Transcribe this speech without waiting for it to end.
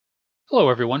Hello,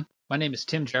 everyone. My name is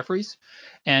Tim Jeffries,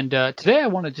 and today I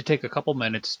wanted to take a couple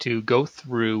minutes to go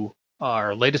through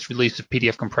our latest release of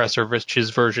PDF Compressor, which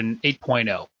is version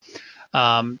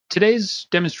 8.0. Today's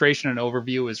demonstration and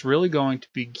overview is really going to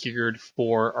be geared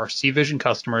for our CVISION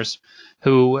customers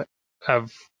who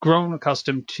have grown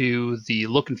accustomed to the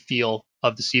look and feel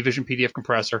of the CVISION PDF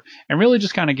Compressor, and really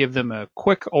just kind of give them a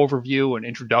quick overview and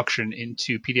introduction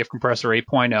into PDF Compressor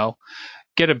 8.0,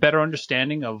 get a better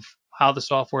understanding of how the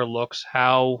software looks,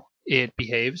 how it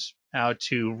behaves, how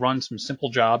to run some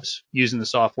simple jobs using the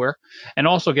software, and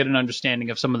also get an understanding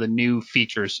of some of the new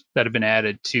features that have been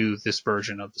added to this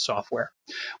version of the software.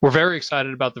 We're very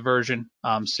excited about the version.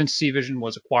 Since CVISION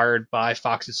was acquired by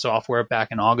Foxit Software back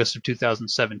in August of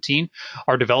 2017,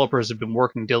 our developers have been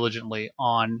working diligently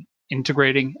on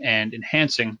integrating and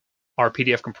enhancing our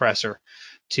PDF compressor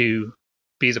to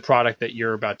be the product that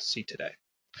you're about to see today.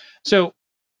 So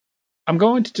I'm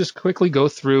going to just quickly go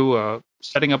through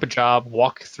setting up a job,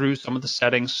 walk through some of the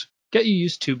settings, get you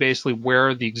used to basically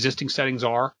where the existing settings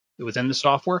are within the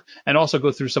software, and also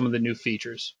go through some of the new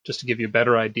features just to give you a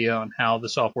better idea on how the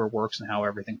software works and how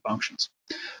everything functions.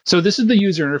 So this is the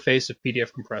user interface of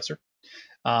PDF Compressor.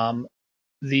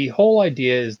 The whole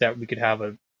idea is that we could have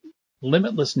a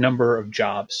limitless number of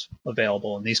jobs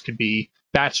available, and these could be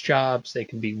batch jobs, they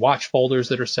can be watch folders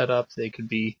that are set up, they could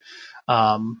be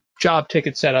job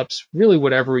ticket setups, really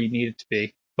whatever you need it to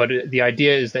be. But the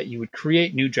idea is that you would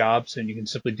create new jobs, and you can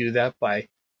simply do that by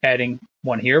adding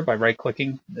one here by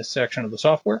right-clicking this section of the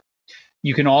software.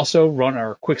 You can also run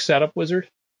our quick setup wizard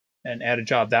and add a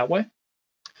job that way.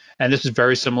 And this is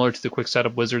very similar to the quick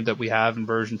setup wizard that we have in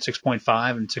version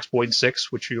 6.5 and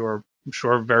 6.6, which you are, I'm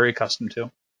sure, very accustomed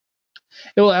to.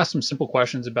 It will ask some simple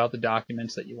questions about the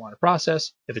documents that you want to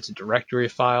process, if it's a directory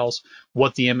of files,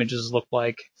 what the images look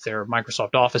like, if they're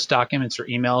Microsoft Office documents or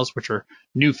emails, which are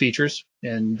new features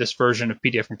in this version of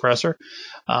PDF Compressor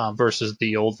versus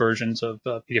the old versions of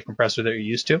PDF Compressor that you're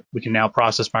used to. We can now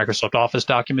process Microsoft Office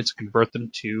documents and convert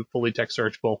them to fully text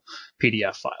searchable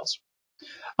PDF files.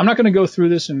 I'm not going to go through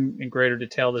this in greater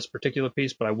detail, this particular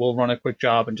piece, but I will run a quick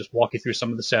job and just walk you through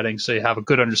some of the settings so you have a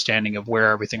good understanding of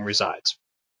where everything resides.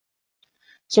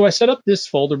 So I set up this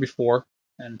folder before,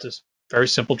 and it's a very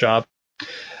simple job.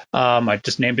 I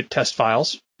just named it test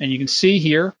files, and you can see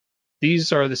here,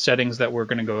 these are the settings that we're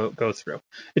going to go through.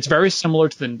 It's very similar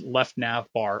to the left nav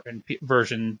bar in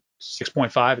version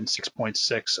 6.5 and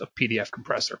 6.6 of PDF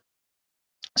Compressor.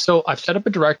 So I've set up a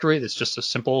directory that's just a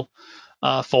simple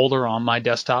folder on my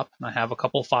desktop, and I have a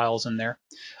couple files in there.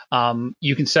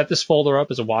 You can set this folder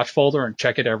up as a watch folder and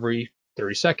check it every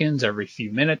 30 seconds, every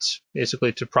few minutes,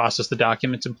 basically to process the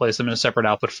documents and place them in a separate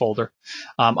output folder.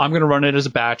 I'm going to run it as a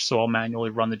batch, so I'll manually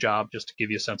run the job just to give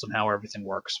you a sense on how everything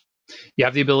works. You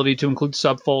have the ability to include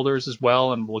subfolders as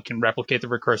well, and we can replicate the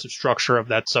recursive structure of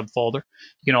that subfolder.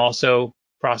 You can also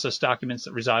process documents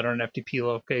that reside on an FTP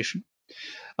location.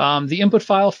 The input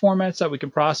file formats that we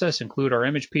can process include our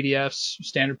image PDFs,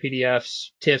 standard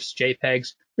PDFs, TIFFs,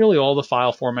 JPEGs, really all the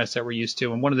file formats that we're used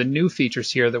to. And one of the new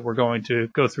features here that we're going to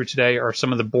go through today are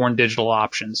some of the born digital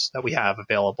options that we have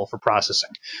available for processing.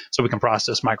 So we can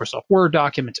process Microsoft Word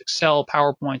documents, Excel,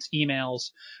 PowerPoints,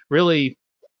 emails, really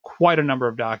quite a number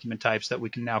of document types that we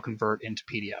can now convert into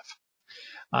PDF.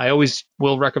 I always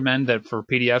will recommend that for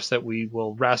PDFs that we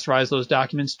will rasterize those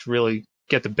documents to really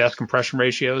get the best compression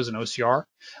ratios and OCR.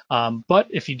 But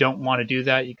if you don't want to do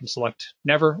that, you can select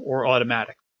never or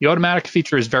automatic. The automatic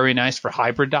feature is very nice for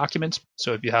hybrid documents.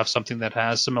 So if you have something that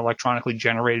has some electronically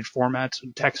generated formats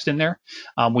and text in there,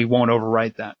 we won't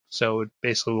overwrite that. So it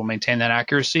basically will maintain that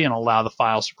accuracy and allow the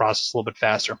files to process a little bit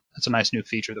faster. That's a nice new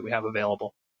feature that we have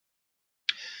available.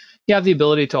 You have the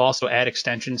ability to also add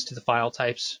extensions to the file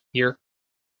types here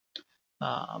for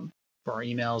our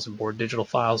emails and board digital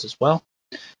files as well.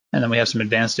 And then we have some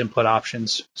advanced input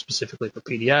options specifically for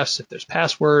PDFs. If there's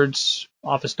passwords,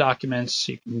 Office documents,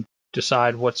 you can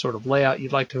decide what sort of layout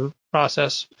you'd like to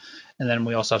process. And then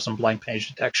we also have some blank page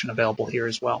detection available here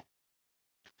as well.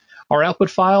 Our output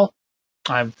file,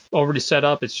 I've already set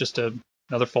up. It's just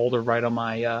another folder right on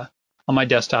my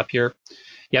desktop here.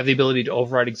 You have the ability to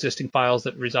override existing files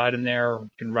that reside in there, or you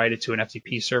can write it to an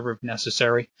FTP server if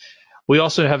necessary. We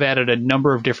also have added a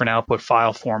number of different output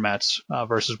file formats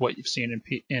versus what you've seen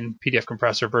in PDF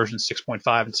Compressor version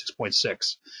 6.5 and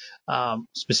 6.6.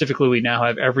 Specifically, we now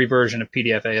have every version of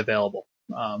PDFA available.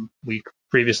 We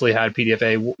previously had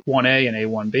PDFA 1A and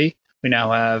A1B. We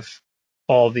now have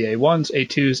all of the A1s,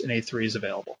 A2s, and A3s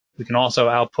available. We can also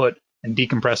output and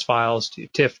decompress files to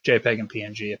TIFF, JPEG, and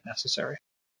PNG if necessary.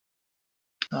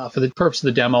 For the purpose of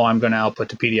the demo, I'm going to output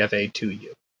to PDFA 2U.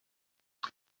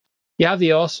 You have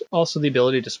also the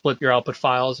ability to split your output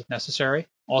files if necessary.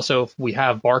 Also, if we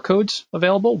have barcodes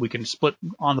available, we can split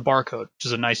on the barcode, which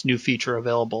is a nice new feature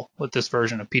available with this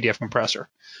version of PDF Compressor.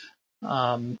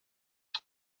 And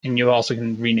you also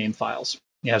can rename files.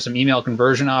 You have some email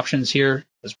conversion options here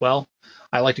as well.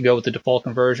 I like to go with the default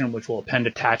conversion, which will append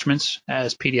attachments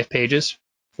as PDF pages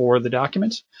for the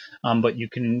documents, but you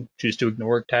can choose to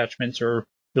ignore attachments or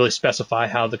really specify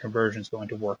how the conversion is going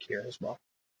to work here as well.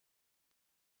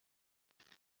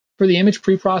 For the image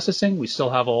preprocessing, we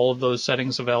still have all of those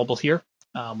settings available here.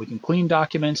 We can clean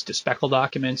documents, despeckle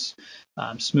documents,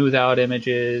 smooth out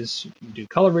images. You can do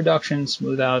color reduction,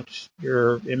 smooth out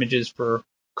your images for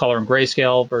color and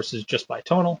grayscale versus just by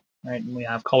tonal. Right? And we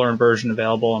have color inversion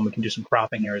available, and we can do some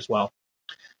cropping here as well.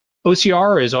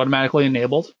 OCR is automatically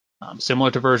enabled. Similar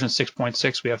to version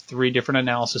 6.6, we have 3 different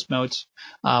analysis modes.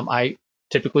 I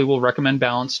typically will recommend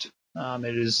balanced.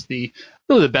 It is really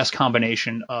the best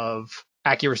combination of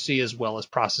accuracy as well as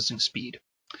processing speed.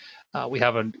 We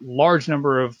have a large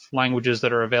number of languages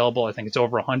that are available. I think it's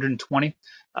over 120.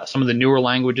 Some of the newer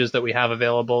languages that we have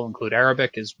available include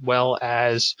Arabic as well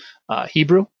as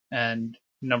Hebrew and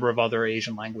a number of other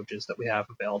Asian languages that we have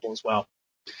available as well.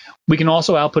 We can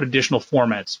also output additional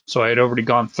formats. So I had already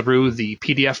gone through the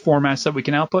PDF formats that we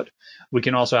can output. We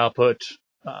can also output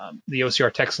the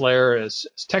OCR text layer as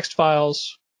text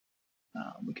files.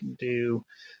 We can do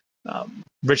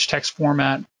rich text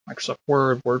format, Microsoft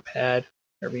Word, WordPad,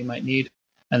 whatever you might need.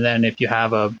 And then if you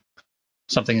have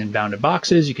something in bounded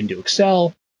boxes, you can do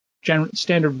Excel,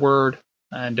 standard Word,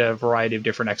 and a variety of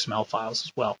different XML files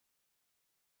as well.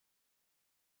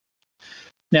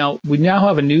 Now, we now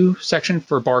have a new section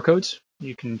for barcodes.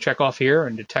 You can check off here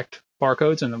and detect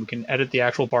barcodes, and then we can edit the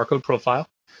actual barcode profile.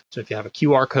 So if you have a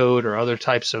QR code or other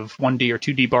types of 1D or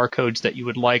 2D barcodes that you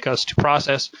would like us to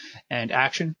process and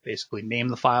action, basically name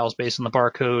the files based on the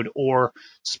barcode or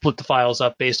split the files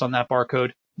up based on that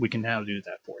barcode, we can now do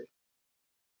that for you.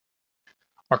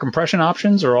 Our compression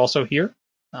options are also here.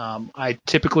 I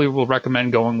typically will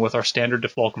recommend going with our standard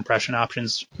default compression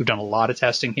options. We've done a lot of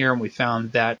testing here, and we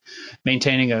found that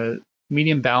maintaining a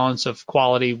medium balance of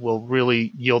quality will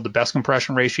really yield the best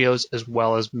compression ratios as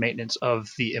well as maintenance of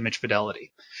the image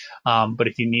fidelity. But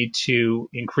if you need to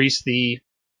increase the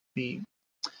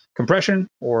compression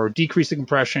or decrease the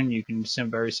compression, you can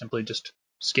very simply just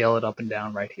scale it up and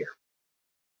down right here.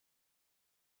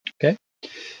 Okay.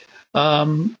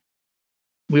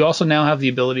 We also now have the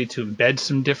ability to embed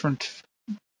some different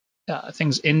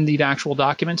things in the actual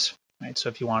documents. Right? So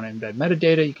if you want to embed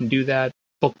metadata, you can do that.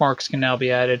 Bookmarks can now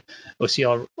be added.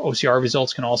 OCR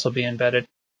results can also be embedded.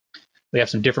 We have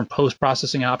some different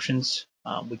post-processing options.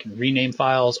 We can rename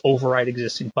files, overwrite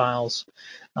existing files,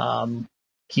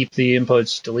 keep the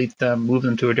inputs, delete them, move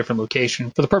them to a different location.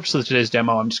 For the purpose of today's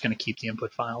demo, I'm just going to keep the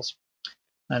input files.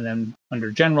 And then under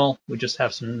General, we just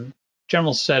have some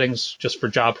general settings just for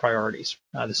job priorities.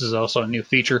 This is also a new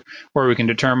feature where we can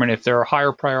determine if there are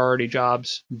higher priority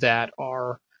jobs that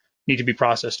need to be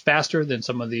processed faster than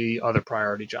some of the other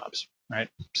priority jobs. Right?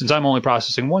 Since I'm only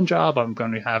processing one job, I'm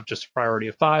going to have just a priority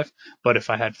of 5. But if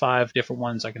I had 5 different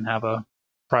ones, I can have a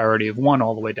priority of 1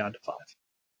 all the way down to 5.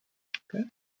 Okay.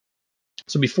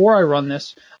 So before I run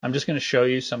this, I'm just going to show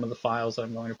you some of the files that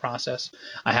I'm going to process.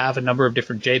 I have a number of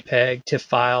different JPEG, TIFF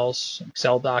files,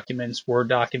 Excel documents, Word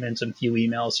documents, and a few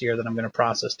emails here that I'm going to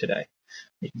process today.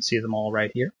 You can see them all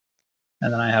right here.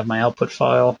 And then I have my output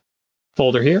file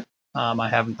folder here. I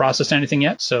haven't processed anything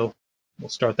yet, so we'll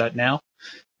start that now.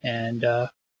 And you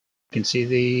can see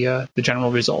the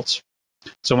general results.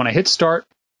 So when I hit start,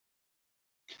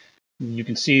 you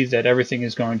can see that everything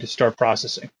is going to start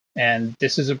processing. And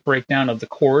this is a breakdown of the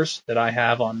cores that I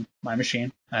have on my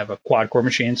machine. I have a quad-core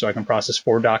machine, so I can process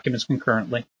 4 documents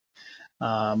concurrently.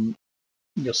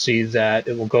 You'll see that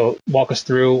it will walk us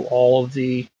through all of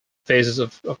the phases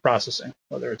of processing,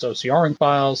 whether it's OCRing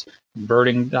files,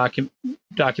 converting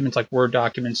documents like Word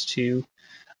documents to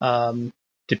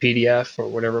PDF or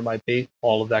whatever it might be.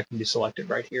 All of that can be selected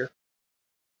right here.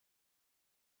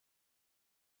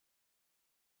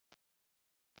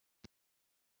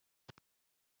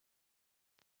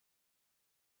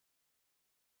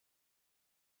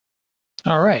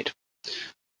 All right.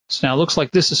 So now it looks like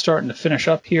this is starting to finish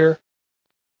up here.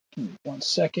 Give me 1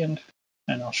 second,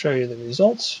 and I'll show you the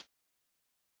results.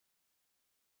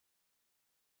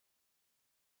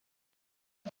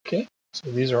 Okay,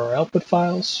 so these are our output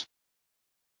files,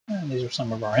 and these are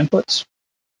some of our inputs.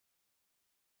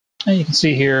 And you can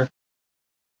see here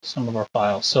some of our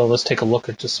files. So let's take a look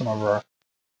at just some of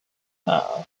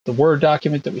our the Word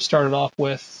document that we started off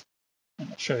with, and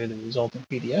I'll show you the resulting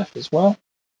PDF as well.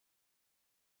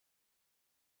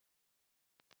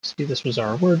 See, this was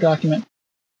our Word document,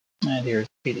 and here's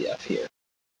PDF here.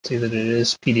 See that it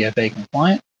is PDFA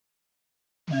compliant,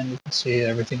 and you can see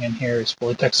everything in here is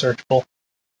fully text searchable.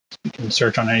 You can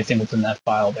search on anything within that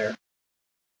file there.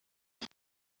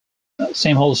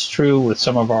 Same holds true with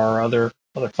some of our other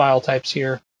file types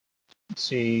here. You can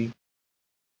see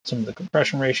some of the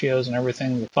compression ratios and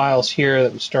everything. The files here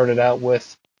that we started out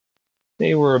with,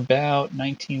 they were about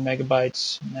 19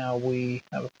 megabytes. Now we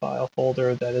have a file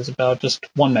folder that is about just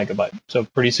 1 megabyte. So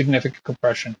pretty significant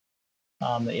compression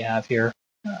that you have here.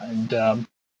 And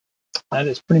that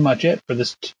is pretty much it for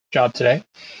this job today.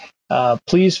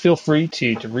 Please feel free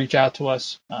to reach out to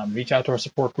us, reach out to our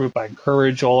support group. I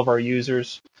encourage all of our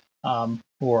users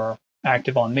who are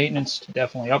active on maintenance to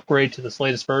definitely upgrade to this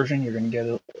latest version. You're going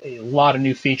to get a lot of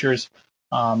new features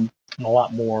and a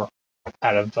lot more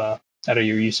out of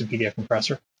your use of PDF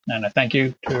Compressor. And I thank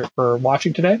you for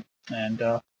watching today, and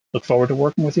look forward to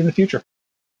working with you in the future.